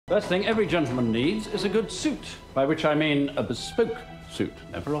First thing every gentleman needs is a good suit, by which I mean a bespoke suit,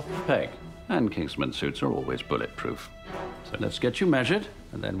 never off the peg. And Kingsman suits are always bulletproof. So let's get you measured,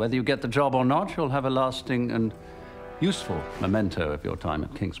 and then whether you get the job or not, you'll have a lasting and useful memento of your time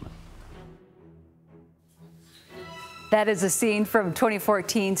at Kingsman. That is a scene from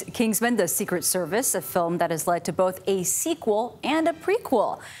 2014's Kingsman, The Secret Service, a film that has led to both a sequel and a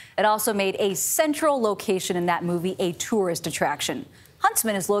prequel. It also made a central location in that movie a tourist attraction.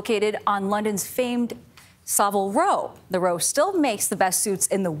 Huntsman is located on London's famed Savile Row. The Row still makes the best suits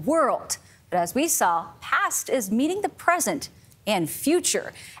in the world. But as we saw, past is meeting the present and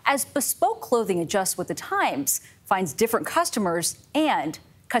future as bespoke clothing adjusts with the times, finds different customers, and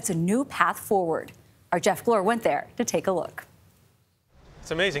cuts a new path forward. Our Jeff Glor went there to take a look.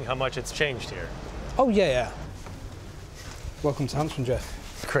 It's amazing how much it's changed here. Oh, yeah. Welcome to Huntsman, Jeff.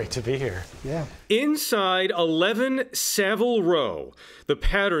 Great to be here. Yeah. Inside 11 Savile Row, the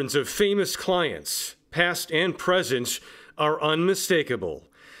patterns of famous clients, past and present, are unmistakable.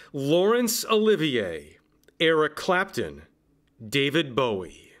 Laurence Olivier, Eric Clapton, David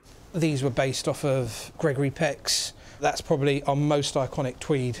Bowie. These were based off of Gregory Peck's. That's probably our most iconic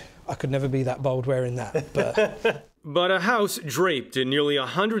tweed. I could never be that bold wearing that, but... But a house draped in nearly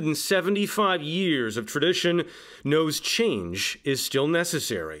 175 years of tradition knows change is still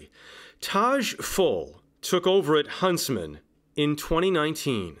necessary. Taj Full took over at Huntsman in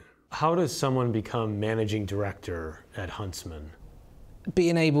 2019. How does someone become managing director at Huntsman?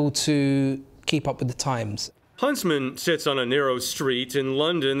 Being able to keep up with the times. Huntsman sits on a narrow street in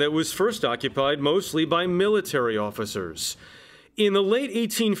London that was first occupied mostly by military officers. In the late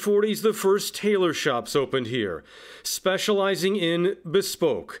 1840s, the first tailor shops opened here, specializing in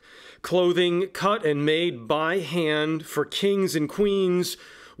bespoke clothing cut and made by hand for kings and queens,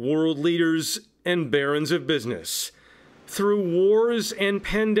 world leaders, and barons of business. Through wars and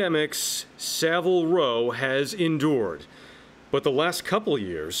pandemics, Savile Row has endured, but the last couple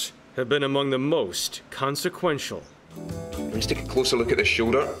years have been among the most consequential. Let's take a closer look at this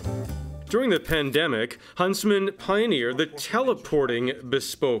shoulder. During the pandemic, Huntsman pioneered the teleporting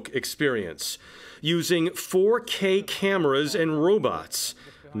bespoke experience, using 4K cameras and robots,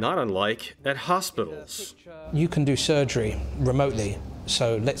 not unlike at hospitals. You can do surgery remotely,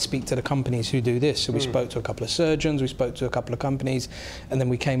 so let's speak to the companies who do this. So we spoke to a couple of surgeons, we spoke to a couple of companies, and then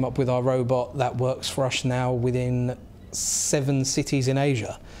we came up with our robot that works for us now within 7 cities in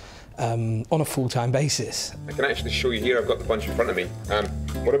Asia. On a full-time basis. I can actually show you here, I've got the bunch in front of me.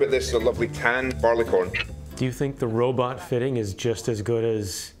 What about this lovely tan barleycorn? Do you think the robot fitting is just as good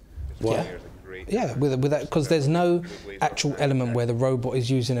as what? Yeah, with that, because there's no actual element where the robot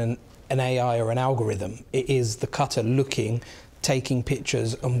is using an AI or an algorithm. It is the cutter looking, taking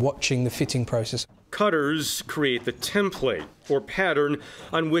pictures and watching the fitting process. Cutters create the template or pattern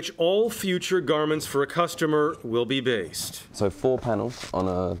on which all future garments for a customer will be based. So 4 panels on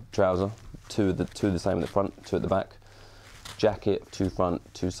a trouser, two the same at the front, 2 at the back. Jacket, 2 front,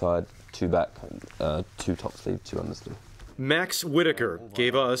 2 side, 2 back, 2 top sleeve, 2 undersleeve. Max Whitaker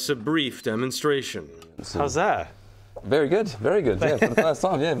gave us a brief demonstration. How's that? Very good, very good. Yeah, for the first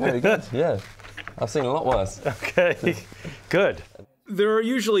time, yeah, very good. Yeah, I've seen a lot worse. Okay, good. There are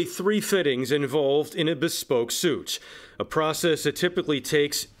usually 3 fittings involved in a bespoke suit, a process that typically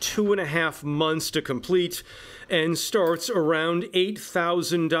takes 2.5 months to complete and starts around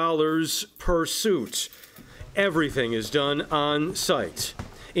 $8,000 per suit. Everything is done on site,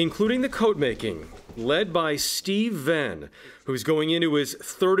 including the coat making, led by Steve Venn, who's going into his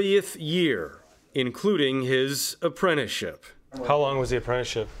 30th year, including his apprenticeship. How long was the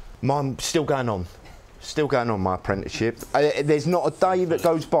apprenticeship? Mine still going on. Still going on my apprenticeship. There's not a day that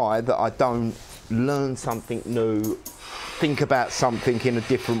goes by that I don't learn something new, think about something in a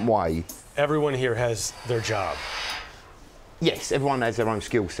different way. Everyone here has their job. Yes, everyone has their own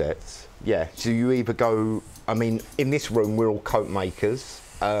skill sets. Yeah, so you either go, I mean, in this room we're all coat makers.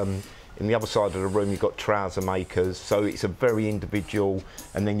 In the other side of the room you've got trouser makers, so it's a very individual,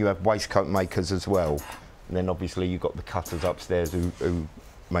 and then you have waistcoat makers as well. And then obviously you've got the cutters upstairs who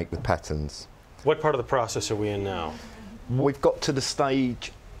make the patterns. What part of the process are we in now? We've got to the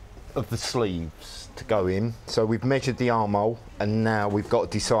stage of the sleeves to go in. So we've measured the armhole, and now we've got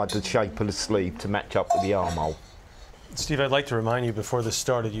to decide the shape of the sleeve to match up with the armhole. Steve, I'd like to remind you, before this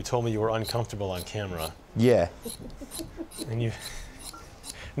started, you told me you were uncomfortable on camera. Yeah. And you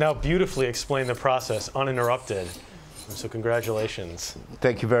now beautifully explained the process uninterrupted. So congratulations.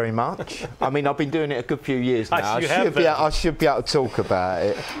 Thank you very much. I mean, I've been doing it a good few years now. I should be able to talk about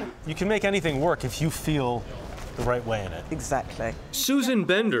it. You can make anything work if you feel the right way in it. Exactly. Susan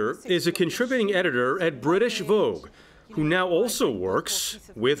Bender is a contributing editor at British Vogue, who now also works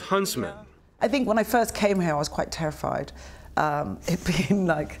with Huntsman. I think when I first came here, I was quite terrified. It being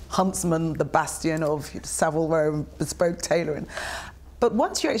like Huntsman, the bastion of Savile Row, bespoke tailoring. But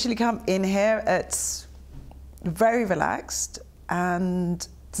once you actually come in here, it's very relaxed and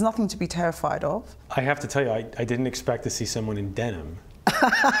there's nothing to be terrified of. I have to tell you, I didn't expect to see someone in denim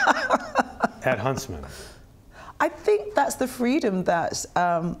at Huntsman. I think that's the freedom that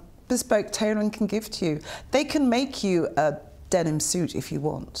bespoke tailoring can give to you. They can make you a denim suit if you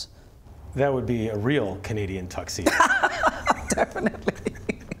want. That would be a real Canadian tuxedo. Definitely.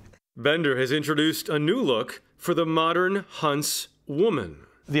 Bender has introduced a new look for the modern Hunts woman.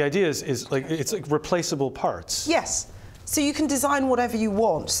 The idea is it's like replaceable parts. Yes. So you can design whatever you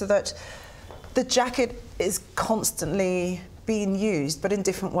want so that the jacket is constantly being used, but in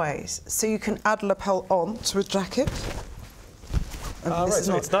different ways. So you can add lapel on to a jacket. Right,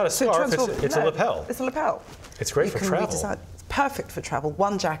 so it's not a scarf, it's a lapel. It's a lapel. It's great for travel. Redesign. It's perfect for travel.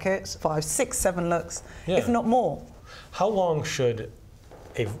 One jacket, 5, 6, 7 looks, if not more. How long should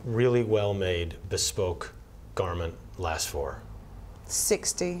a really well-made bespoke garment last for?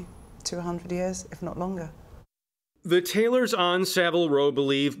 60 to 100 years, if not longer. The tailors on Savile Row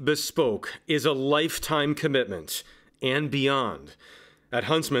believe bespoke is a lifetime commitment and beyond. At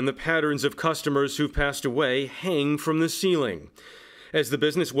Huntsman, the patterns of customers who've passed away hang from the ceiling as the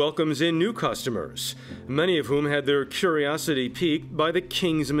business welcomes in new customers, many of whom had their curiosity piqued by the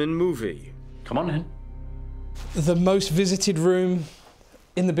Kingsman movie. Come on in. The most visited room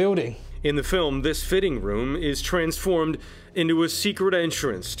in the building. In the film, this fitting room is transformed into a secret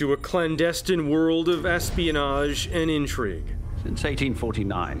entrance to a clandestine world of espionage and intrigue. Since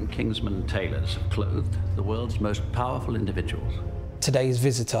 1849, Kingsman tailors have clothed the world's most powerful individuals. Today's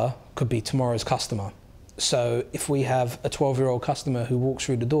visitor could be tomorrow's customer. So if we have a 12-year-old customer who walks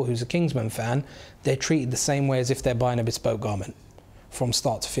through the door who's a Kingsman fan, they're treated the same way as if they're buying a bespoke garment, from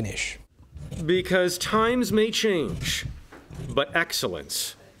start to finish. Because times may change, but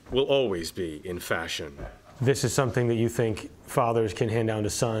excellence will always be in fashion. This is something that you think fathers can hand down to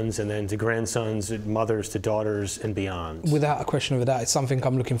sons and then to grandsons, mothers to daughters and beyond? Without a question of a doubt, it's something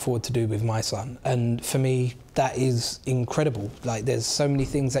I'm looking forward to do with my son. And for me, that is incredible. Like, there's so many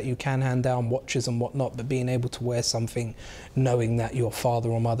things that you can hand down, watches and whatnot, but being able to wear something knowing that your father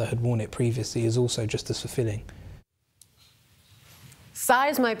or mother had worn it previously is also just as fulfilling.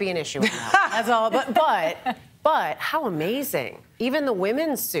 Size might be an issue with that. That's all, but how amazing. Even the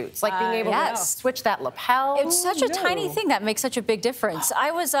women's suits, like being able to switch that lapel. It's such a tiny thing that makes such a big difference. I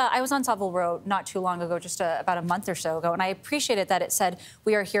was on Savile Row not too long ago, just about a month or so ago, and I appreciated that it said,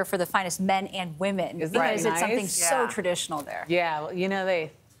 we are here for the finest men and women. Because it's something so traditional there. Yeah, well, you know,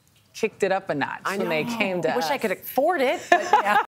 they kicked it up a notch when they came to I wish us. I could afford it. But, yeah.